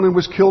throne and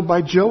was killed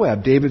by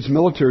Joab, David's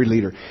military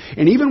leader.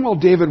 And even while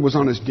David was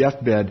on his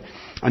deathbed,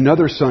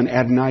 another son,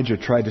 Adonijah,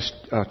 tried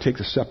to take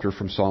the scepter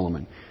from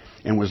Solomon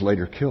and was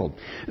later killed.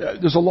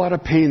 There's a lot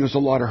of pain, there's a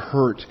lot of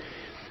hurt,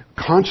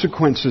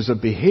 consequences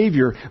of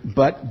behavior,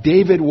 but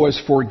David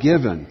was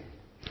forgiven.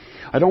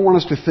 I don't want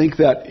us to think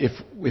that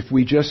if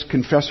we just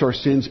confess our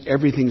sins,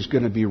 everything's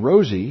going to be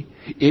rosy.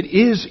 It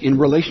is in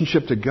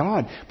relationship to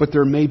God, but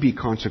there may be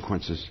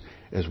consequences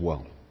as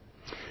well.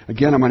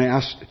 Again, I'm going to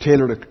ask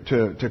Taylor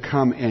to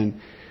come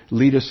and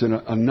lead us in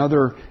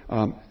another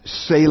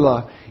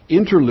Selah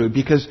interlude,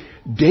 because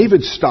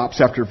David stops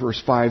after verse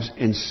 5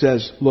 and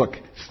says, look,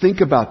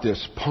 think about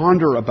this,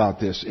 ponder about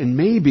this, and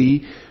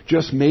maybe,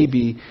 just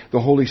maybe,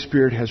 the Holy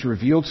Spirit has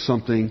revealed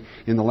something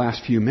in the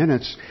last few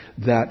minutes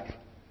that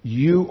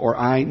you or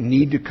I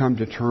need to come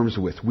to terms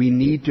with. We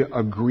need to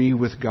agree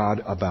with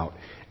God about.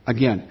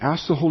 Again,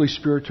 ask the Holy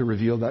Spirit to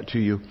reveal that to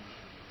you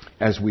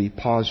as we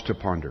pause to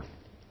ponder.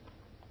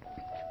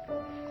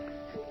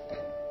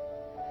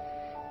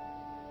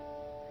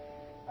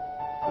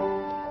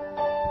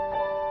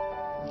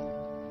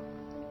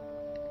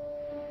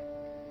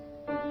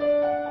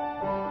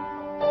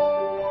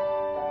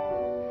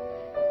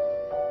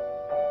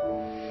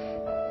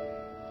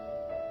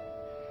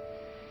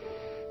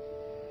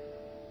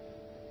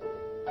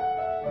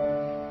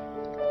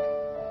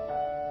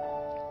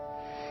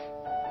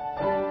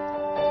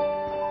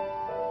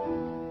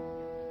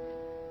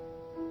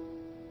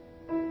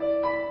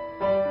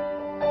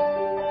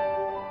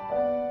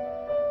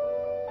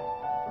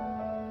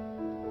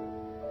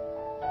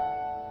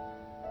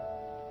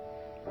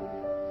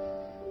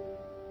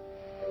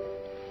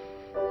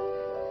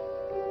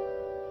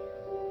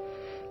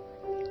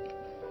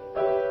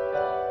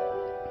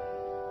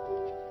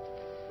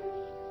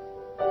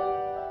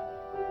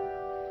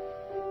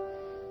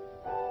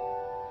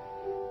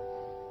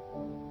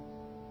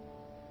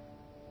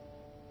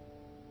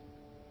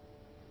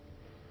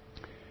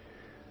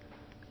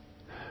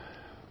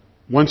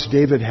 Once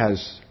David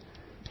has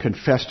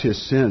confessed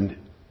his sin,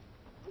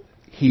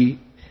 he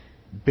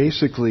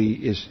basically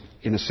is,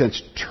 in a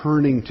sense,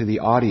 turning to the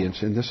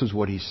audience, and this is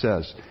what he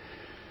says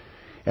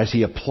as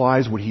he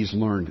applies what he's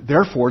learned.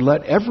 Therefore,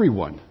 let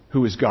everyone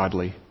who is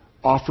godly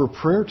offer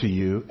prayer to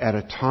you at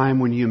a time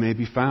when you may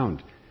be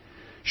found.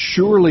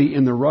 Surely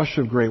in the rush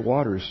of great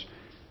waters,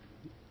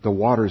 the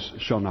waters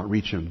shall not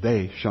reach him.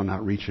 They shall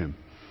not reach him.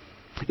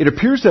 It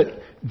appears that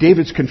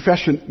David's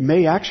confession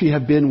may actually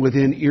have been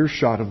within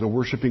earshot of the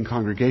worshiping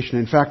congregation.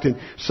 In fact, in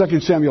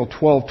 2 Samuel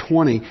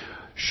 12:20,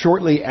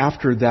 shortly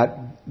after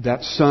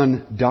that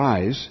son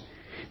dies,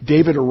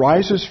 David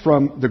arises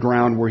from the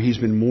ground where he's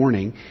been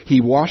mourning.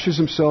 He washes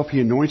himself,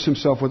 he anoints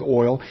himself with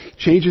oil,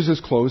 changes his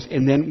clothes,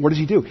 and then what does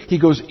he do? He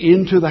goes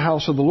into the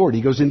house of the Lord.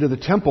 He goes into the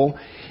temple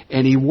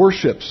and he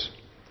worships.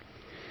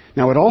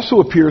 Now it also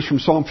appears from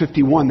Psalm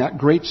 51, that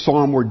great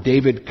psalm where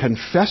David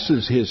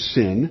confesses his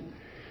sin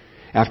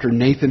after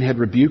Nathan had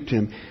rebuked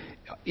him.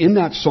 In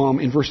that psalm,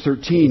 in verse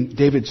 13,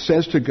 David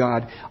says to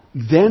God,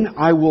 "Then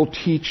I will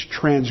teach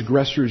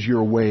transgressors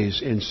your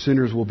ways, and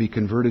sinners will be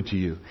converted to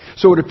you."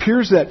 So it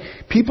appears that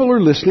people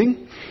are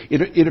listening.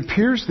 It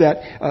appears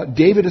that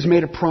David has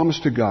made a promise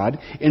to God,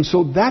 and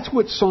so that's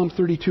what Psalm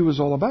 32 is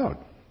all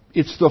about.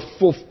 It's the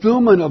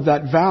fulfillment of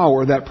that vow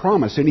or that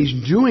promise, and he's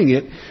doing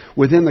it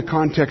within the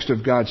context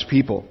of God's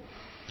people.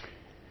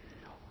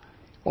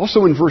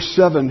 Also in verse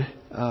 7,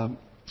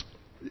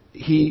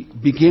 he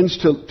begins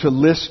to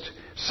list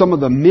some of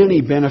the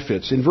many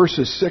benefits. In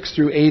verses 6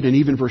 through 8 and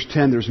even verse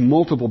 10, there's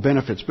multiple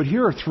benefits. But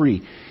here are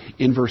three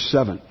in verse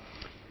 7.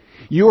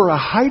 You are a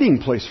hiding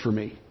place for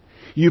me.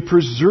 You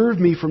preserve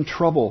me from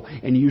trouble,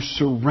 and you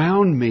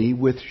surround me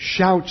with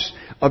shouts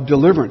of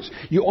deliverance.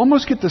 You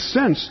almost get the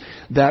sense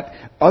that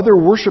other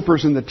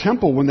worshipers in the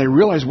temple, when they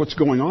realize what's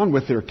going on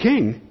with their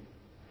king,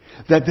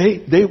 that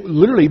they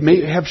literally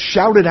may have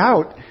shouted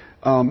out,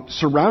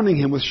 surrounding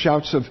him with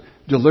shouts of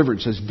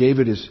deliverance, as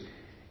David is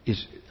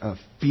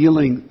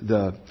feeling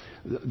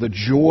the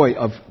joy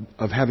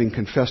of having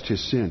confessed his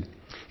sin.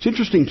 It's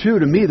interesting too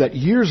to me that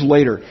years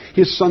later,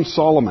 his son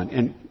Solomon,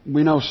 and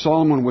we know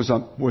Solomon was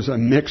a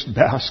mixed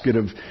basket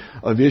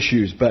of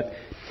issues, but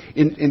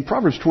in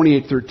Proverbs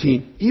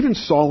 28:13, even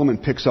Solomon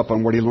picks up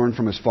on what he learned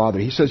from his father.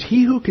 He says,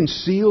 "He who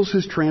conceals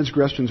his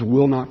transgressions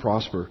will not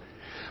prosper,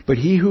 but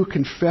he who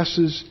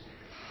confesses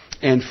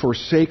and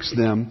forsakes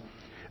them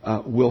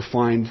will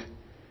find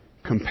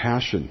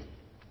compassion."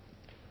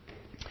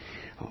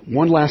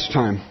 One last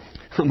time,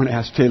 I'm going to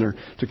ask Taylor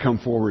to come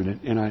forward,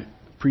 and I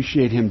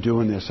appreciate him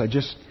doing this. I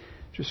just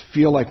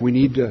feel like we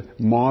need to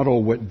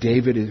model what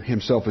David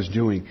himself is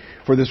doing.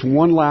 For this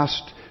one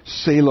last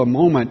Selah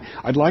moment,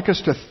 I'd like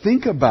us to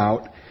think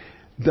about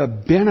the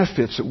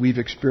benefits that we've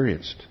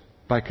experienced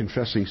by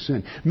confessing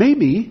sin.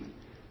 Maybe,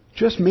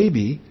 just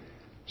maybe,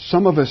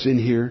 some of us in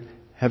here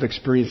have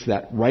experienced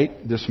that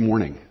right this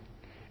morning.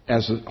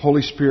 As the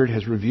Holy Spirit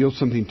has revealed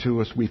something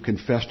to us, we've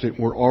confessed it,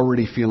 we're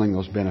already feeling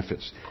those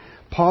benefits.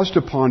 Pause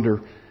to ponder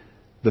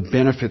the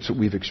benefits that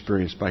we've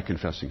experienced by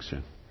confessing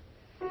sin.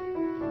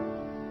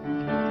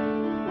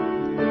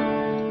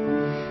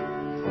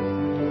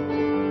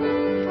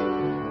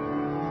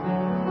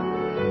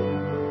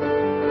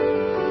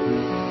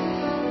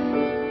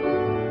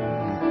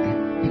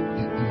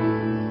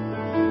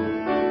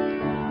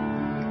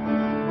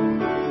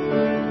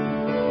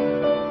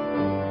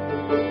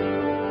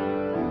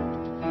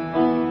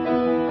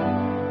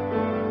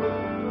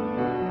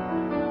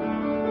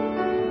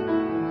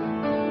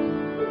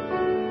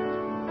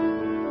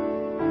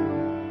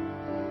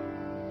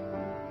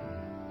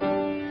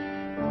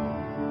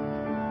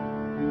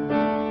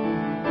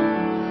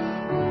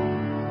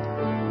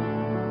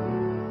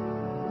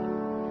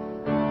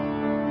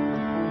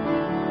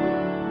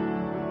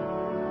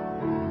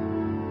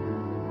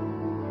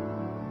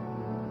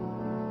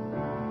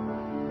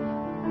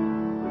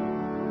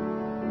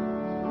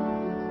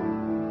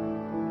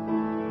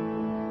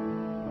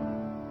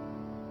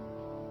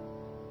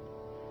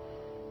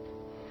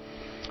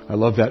 I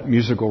love that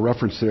musical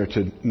reference there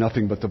to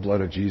nothing but the blood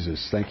of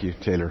Jesus. Thank you,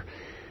 Taylor.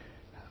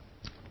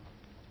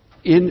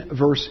 In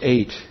verse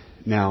 8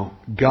 now,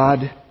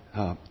 God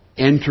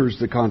enters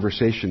the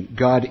conversation.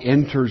 God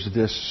enters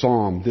this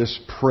psalm, this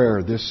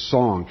prayer, this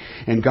song,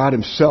 and God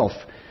himself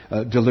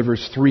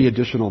delivers three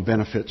additional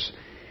benefits.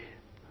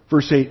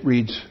 Verse 8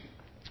 reads,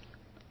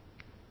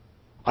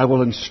 "I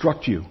will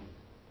instruct you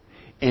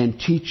and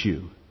teach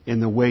you in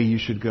the way you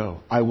should go.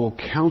 I will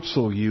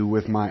counsel you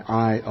with my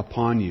eye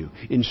upon you."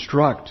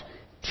 Instruct,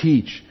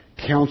 teach,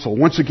 counsel.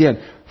 Once again,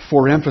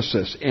 for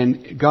emphasis.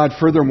 And God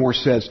furthermore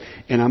says,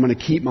 "And I'm going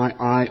to keep my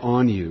eye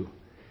on you."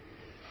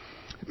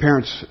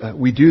 Parents,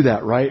 we do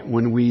that, right?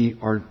 When we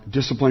are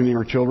disciplining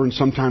our children,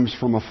 sometimes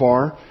from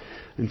afar.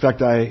 In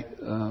fact, a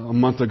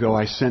month ago,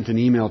 I sent an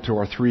email to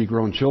our 3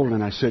 grown children,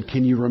 and I said,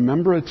 "Can you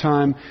remember a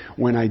time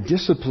when I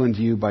disciplined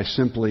you by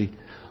simply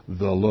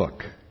the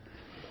look?"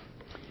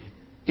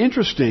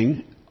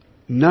 Interesting,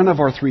 none of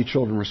our 3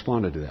 children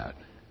responded to that,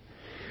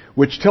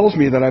 which tells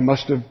me that I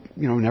must have,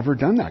 never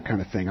done that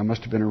kind of thing. I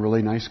must have been a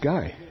really nice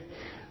guy.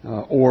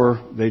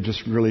 or they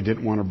just really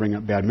didn't want to bring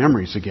up bad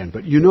memories again.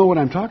 But you know what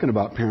I'm talking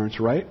about, parents,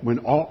 right? When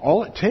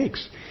all it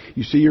takes,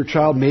 you see your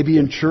child maybe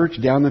in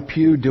church, down the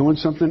pew, doing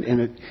something,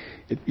 and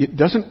it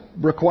doesn't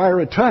require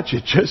a touch.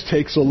 It just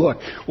takes a look.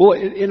 Well,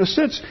 in a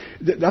sense,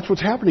 that's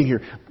what's happening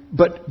here.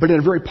 But in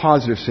a very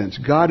positive sense,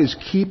 God is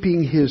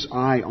keeping His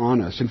eye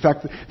on us. In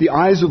fact, the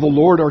eyes of the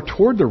Lord are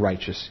toward the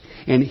righteous,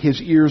 and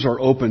His ears are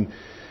open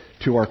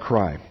to our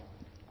cry.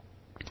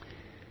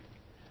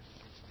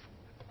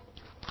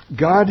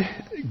 God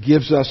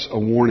gives us a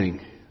warning,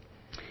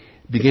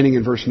 beginning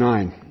in verse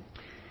 9.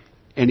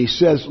 And He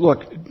says,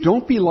 look,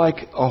 don't be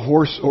like a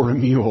horse or a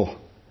mule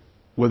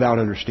without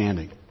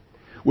understanding,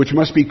 which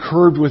must be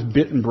curbed with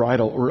bit and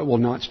bridle, or it will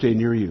not stay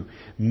near you.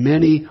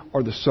 Many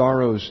are the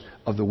sorrows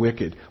of the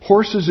wicked.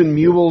 Horses and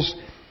mules,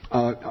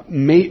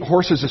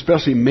 horses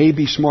especially, may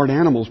be smart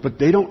animals, but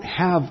they don't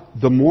have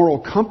the moral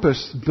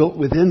compass built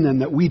within them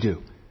that we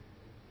do,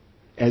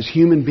 as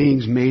human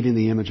beings made in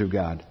the image of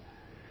God.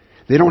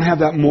 They don't have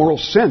that moral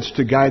sense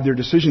to guide their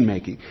decision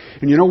making.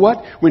 And you know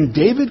what? When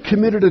David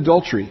committed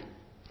adultery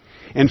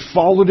and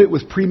followed it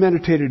with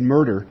premeditated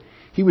murder,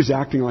 he was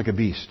acting like a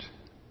beast.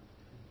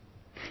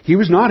 He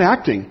was not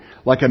acting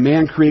like a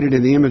man created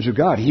in the image of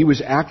God. He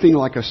was acting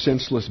like a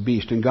senseless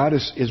beast. And God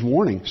is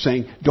warning,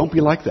 saying, don't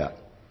be like that.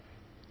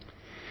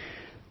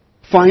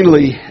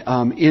 Finally,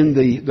 in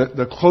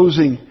the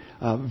closing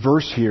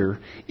verse here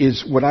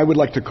is what I would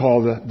like to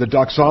call the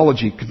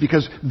doxology,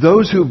 because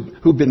those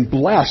who've been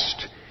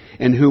blessed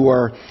and who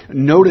are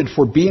noted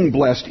for being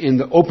blessed in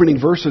the opening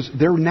verses,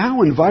 they're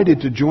now invited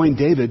to join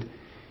David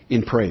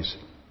in praise.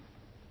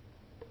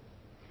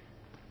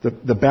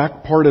 The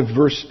back part of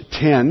verse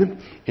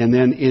 10 and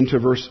then into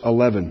verse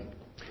 11.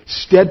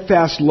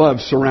 Steadfast love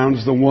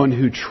surrounds the one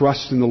who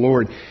trusts in the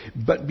Lord.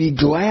 But be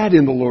glad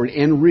in the Lord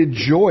and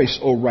rejoice,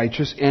 O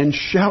righteous, and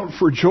shout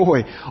for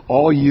joy,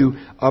 all you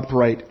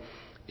upright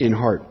in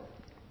heart.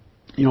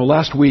 You know,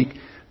 last week,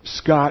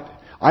 Scott,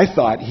 I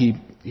thought he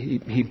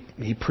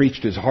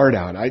preached his heart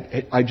out.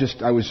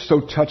 I was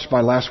so touched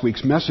by last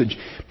week's message,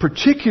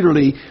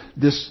 particularly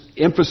this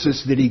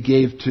emphasis that he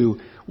gave to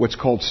what's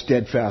called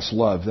steadfast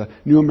love. The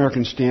New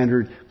American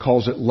Standard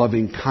calls it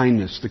loving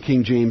kindness. The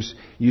King James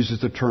uses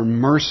the term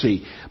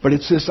mercy. But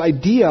it's this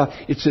idea,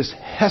 it's this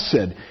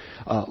hesed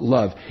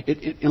love.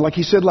 And like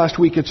he said last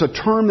week, it's a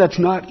term that's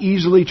not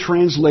easily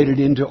translated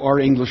into our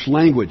English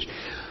language.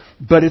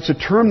 But it's a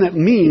term that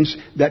means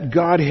that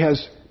God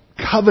has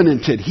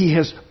covenanted. He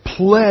has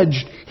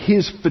pledged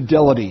His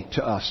fidelity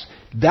to us.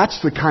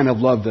 That's the kind of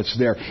love that's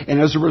there. And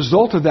as a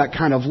result of that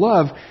kind of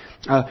love,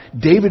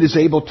 David is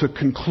able to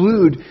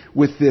conclude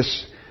with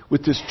this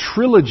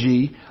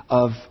trilogy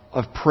of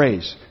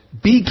praise.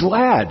 Be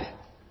glad,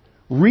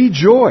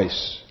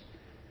 rejoice,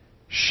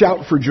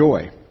 shout for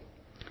joy.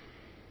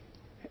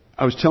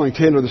 I was telling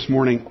Taylor this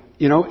morning,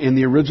 you know, in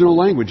the original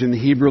language, in the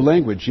Hebrew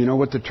language, you know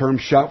what the term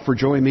shout for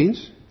joy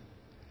means?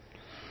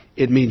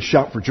 It means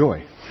shout for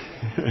joy.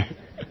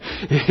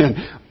 And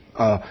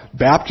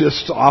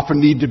Baptists often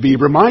need to be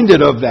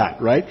reminded of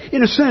that, right?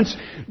 In a sense,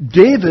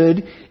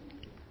 David,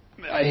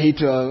 I hate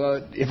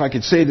to, if I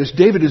could say this,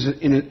 David is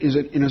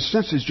in a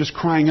sense is just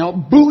crying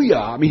out,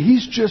 booyah! I mean,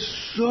 he's just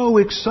so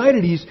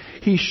excited.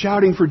 He's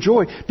shouting for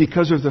joy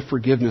because of the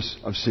forgiveness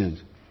of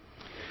sins.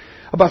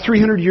 About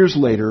 300 years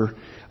later,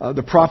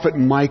 the prophet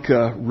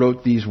Micah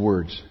wrote these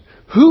words: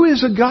 "Who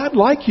is a God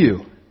like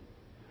you,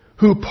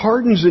 who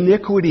pardons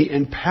iniquity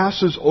and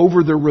passes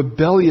over the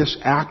rebellious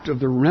act of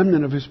the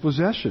remnant of His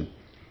possession?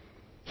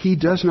 He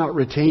does not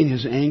retain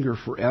His anger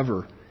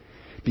forever,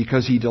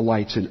 because He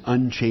delights in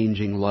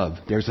unchanging love."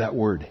 There's that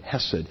word,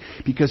 hesed.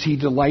 Because He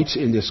delights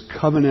in this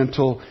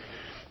covenantal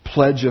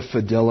pledge of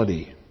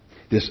fidelity,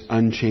 this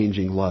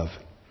unchanging love.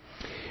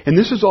 And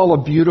this is all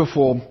a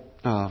beautiful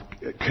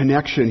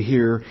connection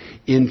here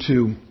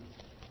into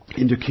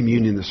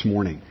communion this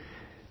morning.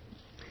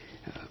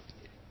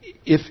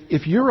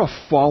 If you're a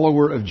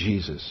follower of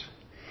Jesus,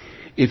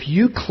 if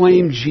you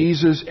claim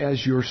Jesus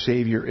as your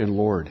Savior and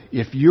Lord,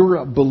 if you're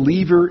a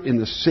believer in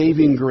the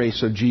saving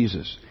grace of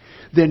Jesus,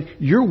 then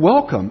you're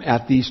welcome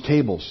at these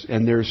tables.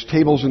 And there's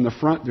tables in the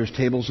front, there's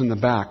tables in the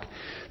back.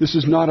 This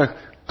is not a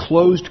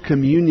closed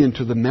communion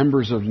to the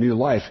members of New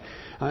Life.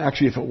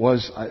 Actually, if it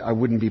was, I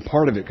wouldn't be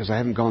part of it because I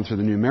haven't gone through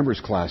the new members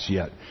class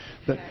yet.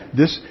 But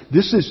this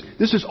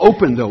is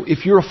open, though.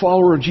 If you're a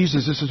follower of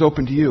Jesus, this is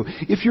open to you.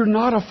 If you're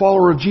not a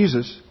follower of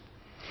Jesus,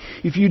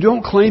 if you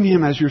don't claim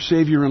Him as your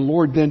Savior and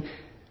Lord, then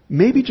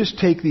maybe just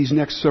take these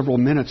next several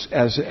minutes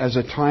as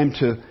a time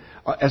to,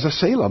 as a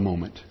Selah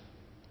moment,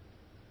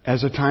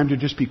 as a time to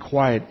just be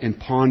quiet and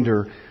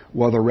ponder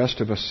while the rest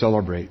of us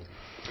celebrate.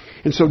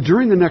 And so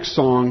during the next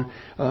song,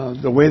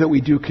 the way that we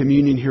do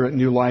communion here at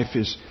New Life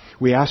is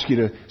we ask you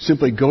to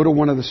simply go to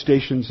one of the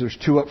stations. There's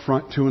 2 up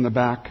front, 2 in the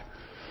back,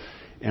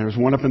 and there's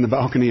 1 up in the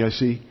balcony, I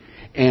see.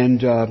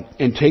 And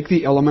take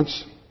the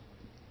elements,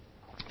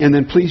 and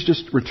then please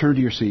just return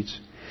to your seats,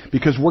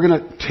 because we're going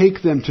to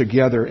take them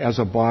together as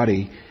a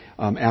body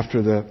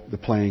after the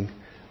playing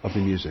of the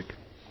music.